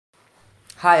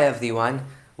Hi everyone,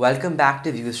 welcome back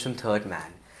to Views from Third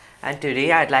Man. And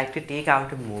today I'd like to take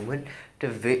out a moment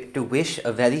to wish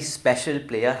a very special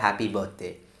player happy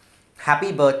birthday.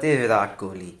 Happy birthday, Virat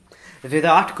Kohli.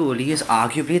 Virat Kohli is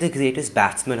arguably the greatest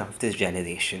batsman of this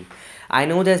generation. I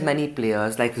know there's many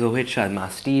players like Rohit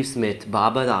Sharma, Steve Smith,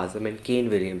 Babar Azam, and Kane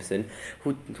Williamson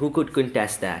who could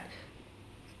contest that.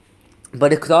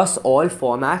 But across all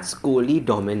formats, Kohli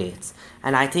dominates,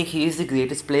 and I think he is the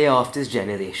greatest player of this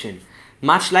generation.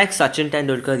 Much like Sachin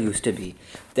Tendulkar used to be.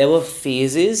 There were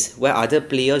phases where other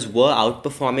players were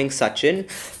outperforming Sachin,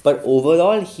 but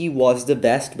overall, he was the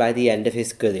best by the end of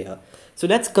his career. So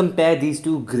let's compare these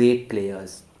two great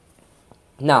players.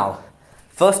 Now,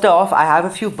 first off, I have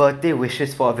a few birthday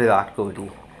wishes for Virat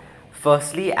Kohli.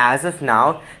 Firstly, as of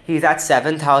now, he's at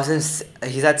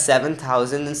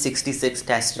 7,066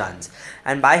 test runs.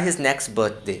 And by his next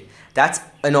birthday, that's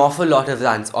an awful lot of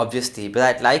runs, obviously. But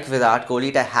I'd like Virat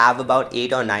Kohli to have about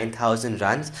 8 or 9,000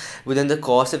 runs within the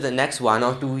course of the next 1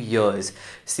 or 2 years.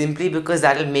 Simply because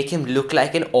that'll make him look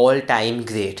like an all-time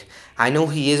great. I know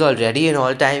he is already an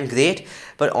all-time great,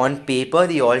 but on paper,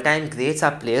 the all-time greats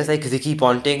are players like Ricky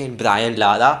Ponting and Brian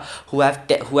Lara, who have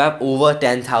over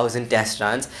 10,000 test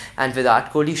runs, and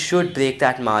Virat Kohli should break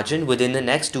that margin within the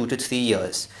next 2 to 3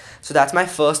 years. So that's my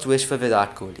first wish for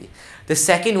Virat Kohli. The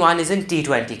second one is in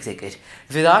T20 cricket.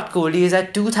 Virat Kohli is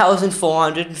at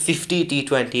 2,450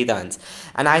 T20 runs,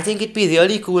 and I think it'd be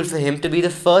really cool for him to be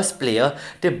the first player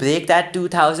to break that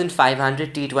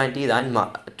 2,500 T20 run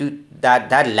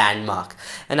that landmark.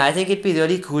 And I think it'd be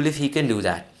really cool if he can do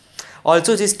that.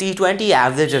 Also, this T20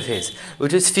 average of his,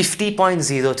 which is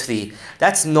 50.03,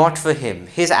 that's not for him.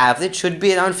 His average should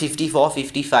be around 54,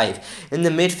 55, in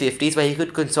the mid 50s, where he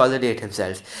could consolidate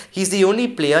himself. He's the only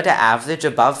player to average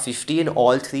above 50 in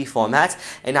all three formats,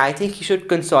 and I think he should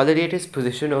consolidate his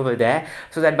position over there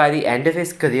so that by the end of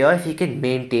his career, if he can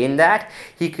maintain that,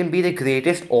 he can be the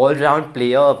greatest all-round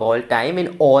player of all time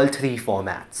in all three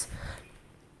formats.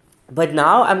 But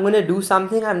now I'm going to do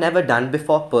something I've never done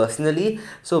before personally,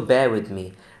 so bear with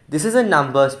me. This is a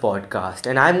numbers podcast,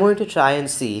 and I'm going to try and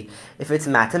see if it's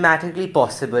mathematically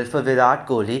possible for Virat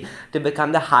Kohli to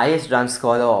become the highest run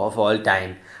scorer of all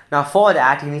time. Now, for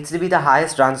that, he needs to be the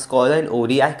highest run scorer in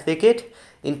ODI cricket,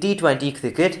 in T20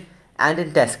 cricket, and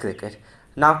in Test cricket.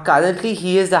 Now, currently,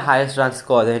 he is the highest run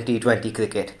scorer in T20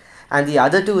 cricket, and the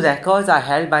other two records are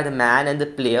held by the man and the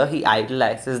player he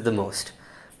idolizes the most,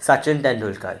 Sachin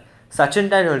Tendulkar. Sachin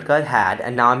Tendulkar had,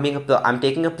 and now I'm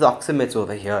taking approximates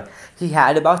over here, he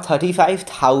had about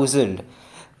 35,000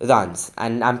 runs,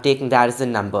 and I'm taking that as the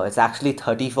number. It's actually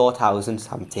 34,000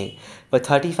 something. But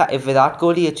if Virat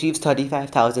Kohli achieves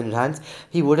 35,000 runs,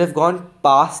 he would have gone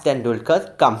past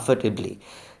Tendulkar comfortably.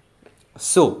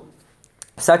 So,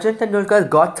 Sachin Tendulkar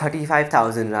got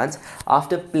 35,000 runs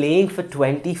after playing for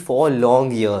 24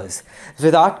 long years.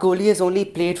 Virat Kohli has only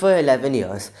played for 11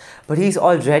 years, but he's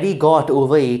already got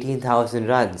over 18,000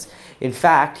 runs. In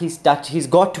fact, he's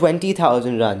got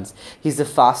 20,000 runs. He's the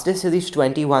fastest to reach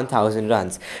 21,000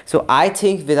 runs. So I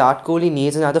think Virat Kohli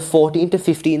needs another 14 to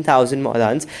 15,000 more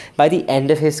runs by the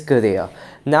end of his career.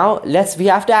 Now, we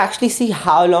have to actually see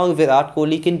how long Virat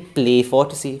Kohli can play for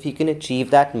to see if he can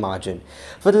achieve that margin.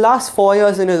 For the last 4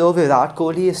 years in a row, Virat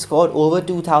Kohli has scored over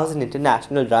 2,000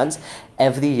 international runs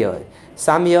every year.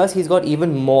 Some years he's got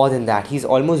even more than that. He's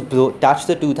almost touched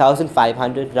the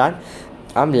 2,500 run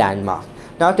landmark.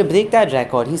 Now, to break that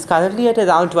record, he's currently at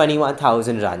around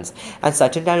 21,000 runs, and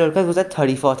Sachin Tendulkar was at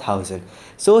 34,000.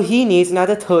 So he needs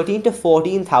another 13 to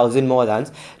 14,000 more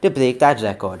runs to break that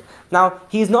record. Now,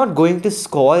 he's not going to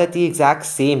score at the exact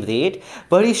same rate,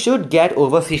 but he should get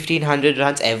over 1,500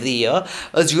 runs every year,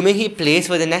 assuming he plays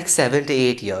for the next 7 to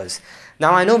 8 years.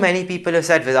 Now, I know many people have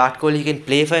said Virat Kohli can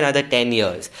play for another 10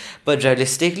 years, but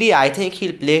realistically, I think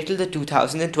he'll play till the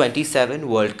 2027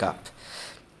 World Cup.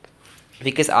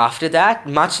 Because after that,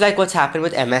 much like what's happened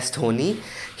with MS Dhoni,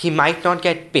 he might not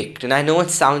get picked. And I know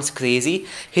it sounds crazy.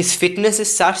 His fitness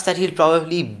is such that he'll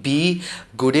probably be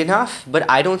good enough, but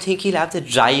I don't think he'll have the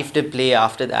drive to play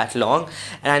after that long.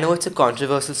 And I know it's a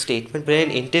controversial statement, but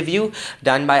in an interview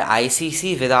done by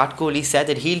ICC, Virat Kohli said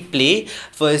that he'll play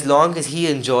for as long as he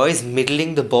enjoys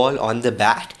middling the ball on the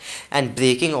bat and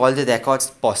breaking all the records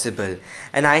possible.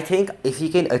 And I think if he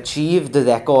can achieve the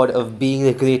record of being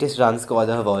the greatest run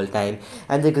scorer of all time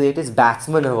and the greatest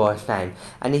batsman of all time,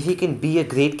 and if he can be a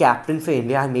great captain for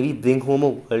India and maybe bring home a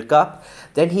World Cup,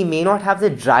 then he may not have the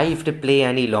drive to play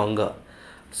any longer.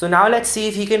 So now let's see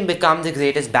if he can become the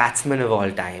greatest batsman of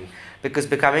all time. Because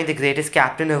becoming the greatest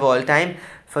captain of all time,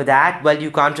 for that, well,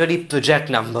 you can't really project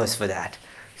numbers for that.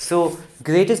 So,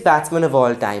 greatest batsman of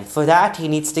all time. For that, he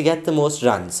needs to get the most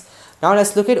runs. Now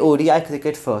let's look at ODI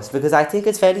cricket first, because I think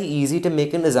it's very easy to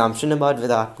make an assumption about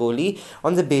Virat Kohli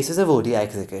on the basis of ODI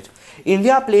cricket.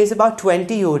 India plays about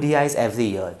 20 ODIs every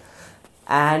year,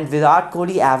 and Virat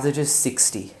Kohli averages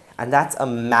 60, and that's a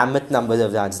mammoth number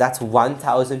of runs. That's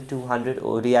 1,200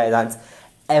 ODI runs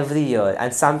every year,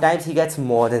 and sometimes he gets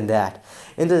more than that.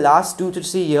 In the last 2 to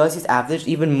 3 years, he's averaged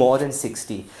even more than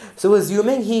 60. So,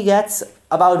 assuming he gets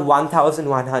about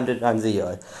 1,100 runs a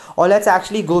year, or let's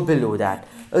actually go below that,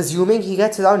 assuming he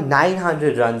gets around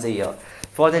 900 runs a year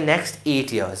for the next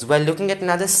 8 years, we're looking at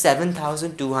another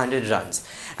 7,200 runs.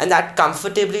 And that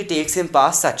comfortably takes him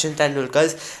past Sachin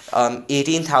Tendulkar's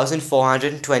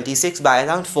 18,426 by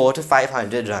around 4 to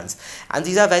 500 runs. And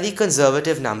these are very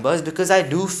conservative numbers because I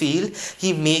do feel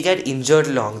he may get injured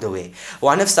along the way.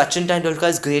 One of Sachin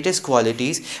Tendulkar's greatest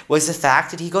qualities was the fact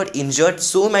that he got injured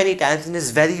so many times in his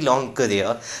very long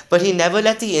career, but he never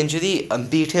let the injury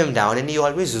beat him down, and he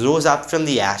always rose up from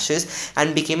the ashes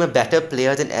and became a better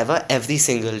player than ever every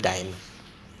single time.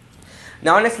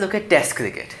 Now let's look at Test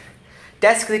cricket.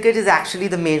 Test cricket is actually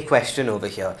the main question over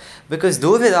here, because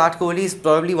though Virat Kohli is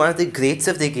probably one of the greats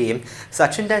of the game,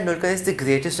 Sachin Tendulkar is the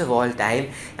greatest of all time,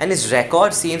 and his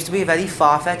record seems to be a very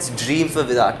far-fetched dream for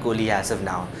Virat Kohli as of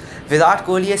now. Virat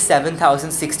Kohli has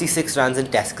 7,066 runs in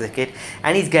Test cricket,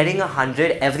 and he's getting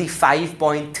 100 every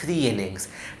 5.3 innings.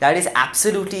 That is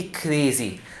absolutely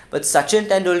crazy. But Sachin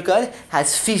Tendulkar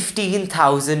has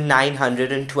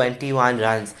 15,921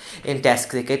 runs in Test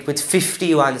cricket with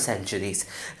 51 centuries.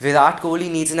 Virat Kohli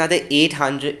needs another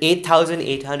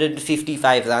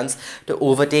 8,855 runs to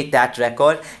overtake that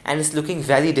record, and it's looking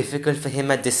very difficult for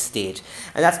him at this stage.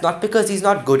 And that's not because he's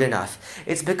not good enough.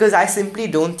 It's because I simply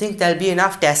don't think there'll be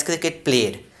enough Test cricket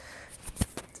played.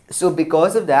 So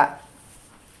because of that,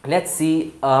 let's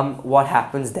see what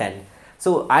happens then.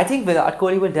 So I think Virat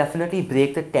Kohli will definitely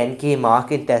break the 10k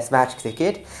mark in Test match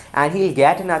cricket, and he'll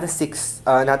get another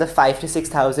 5 to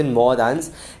 6,000 more runs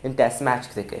in Test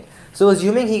match cricket. So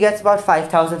assuming he gets about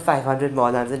 5,500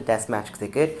 more runs in Test match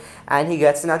cricket, and he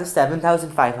gets another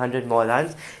 7,500 more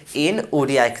runs in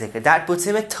ODI cricket, that puts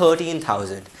him at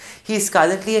 13,000. He's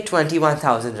currently at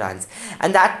 21,000 runs,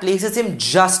 and that places him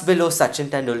just below Sachin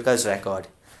Tendulkar's record.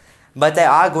 But there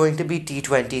are going to be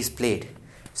T20s played.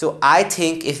 So I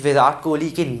think if Virat Kohli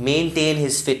can maintain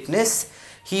his fitness,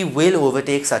 he will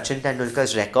overtake Sachin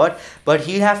Tendulkar's record, but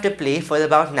he'll have to play for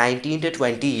about 19 to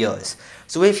 20 years.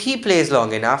 So if he plays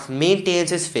long enough,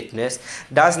 maintains his fitness,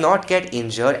 does not get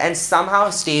injured, and somehow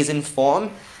stays in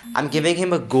form, I'm giving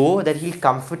him a go that he'll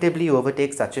comfortably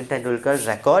overtake Sachin Tendulkar's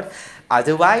record.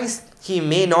 Otherwise, he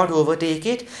may not overtake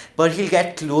it, but he'll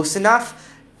get close enough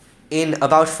in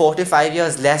about 4 to 5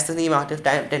 years, less than the amount of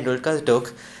time Tendulkar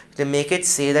took, to make it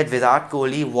say that Virat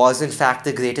Kohli was in fact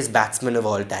the greatest batsman of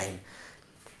all time.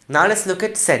 Now let's look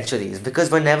at centuries, because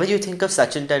whenever you think of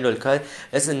Sachin Tendulkar,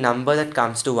 there's a number that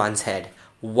comes to one's head: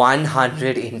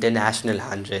 100 international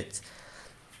hundreds.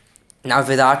 Now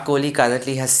Virat Kohli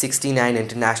currently has 69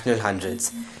 international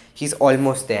hundreds. He's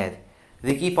almost there.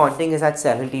 Ricky Ponting is at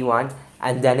 71,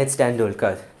 and then it's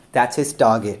Tendulkar. That's his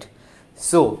target.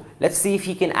 So let's see if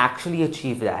he can actually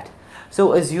achieve that.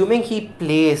 So assuming he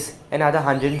plays another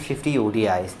 150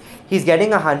 ODIs, he's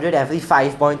getting 100 every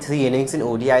 5.3 innings in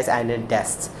ODIs and in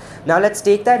tests. Now let's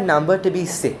take that number to be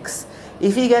 6.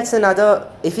 If he gets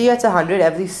 100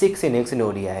 every 6 innings in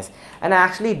ODIs, and I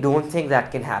actually don't think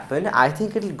that can happen, I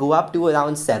think it'll go up to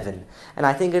around 7, and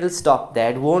I think it'll stop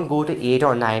there. It won't go to 8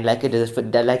 or 9 like it did for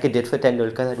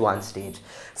Tendulkar at one stage.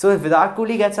 So if Virat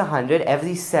Kohli gets 100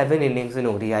 every 7 innings in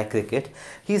ODI cricket,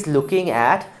 he's looking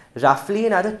at roughly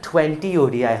another 20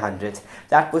 ODI hundreds.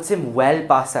 That puts him well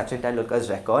past Sachin Tendulkar's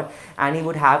record, and he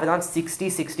would have around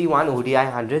 60-61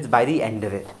 ODI hundreds by the end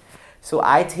of it. So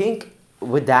I think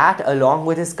with that, along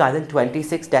with his current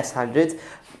 26 Test hundreds,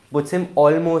 puts him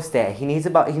almost there. He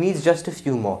needs just a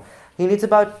few more. He needs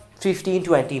about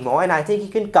 15-20 more, and I think he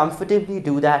can comfortably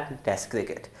do that in Test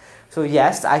cricket. So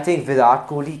yes, I think Virat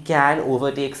Kohli can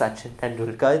overtake Sachin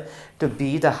Tendulkar to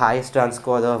be the highest run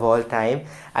scorer of all time.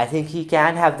 I think he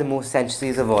can have the most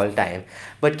centuries of all time.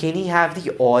 But can he have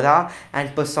the aura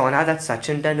and persona that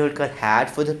Sachin Tendulkar had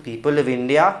for the people of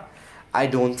India? I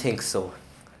don't think so.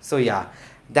 So yeah,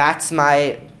 that's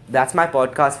my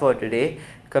podcast for today,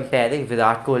 comparing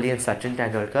Virat Kohli and Sachin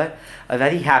Tendulkar. A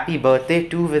very happy birthday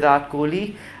to Virat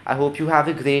Kohli. I hope you have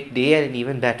a great day and an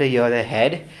even better year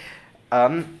ahead.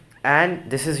 And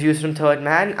this is Views from Third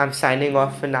Man. I'm signing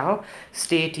off for now.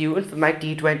 Stay tuned for my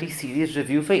T20 series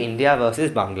review for India versus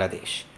Bangladesh.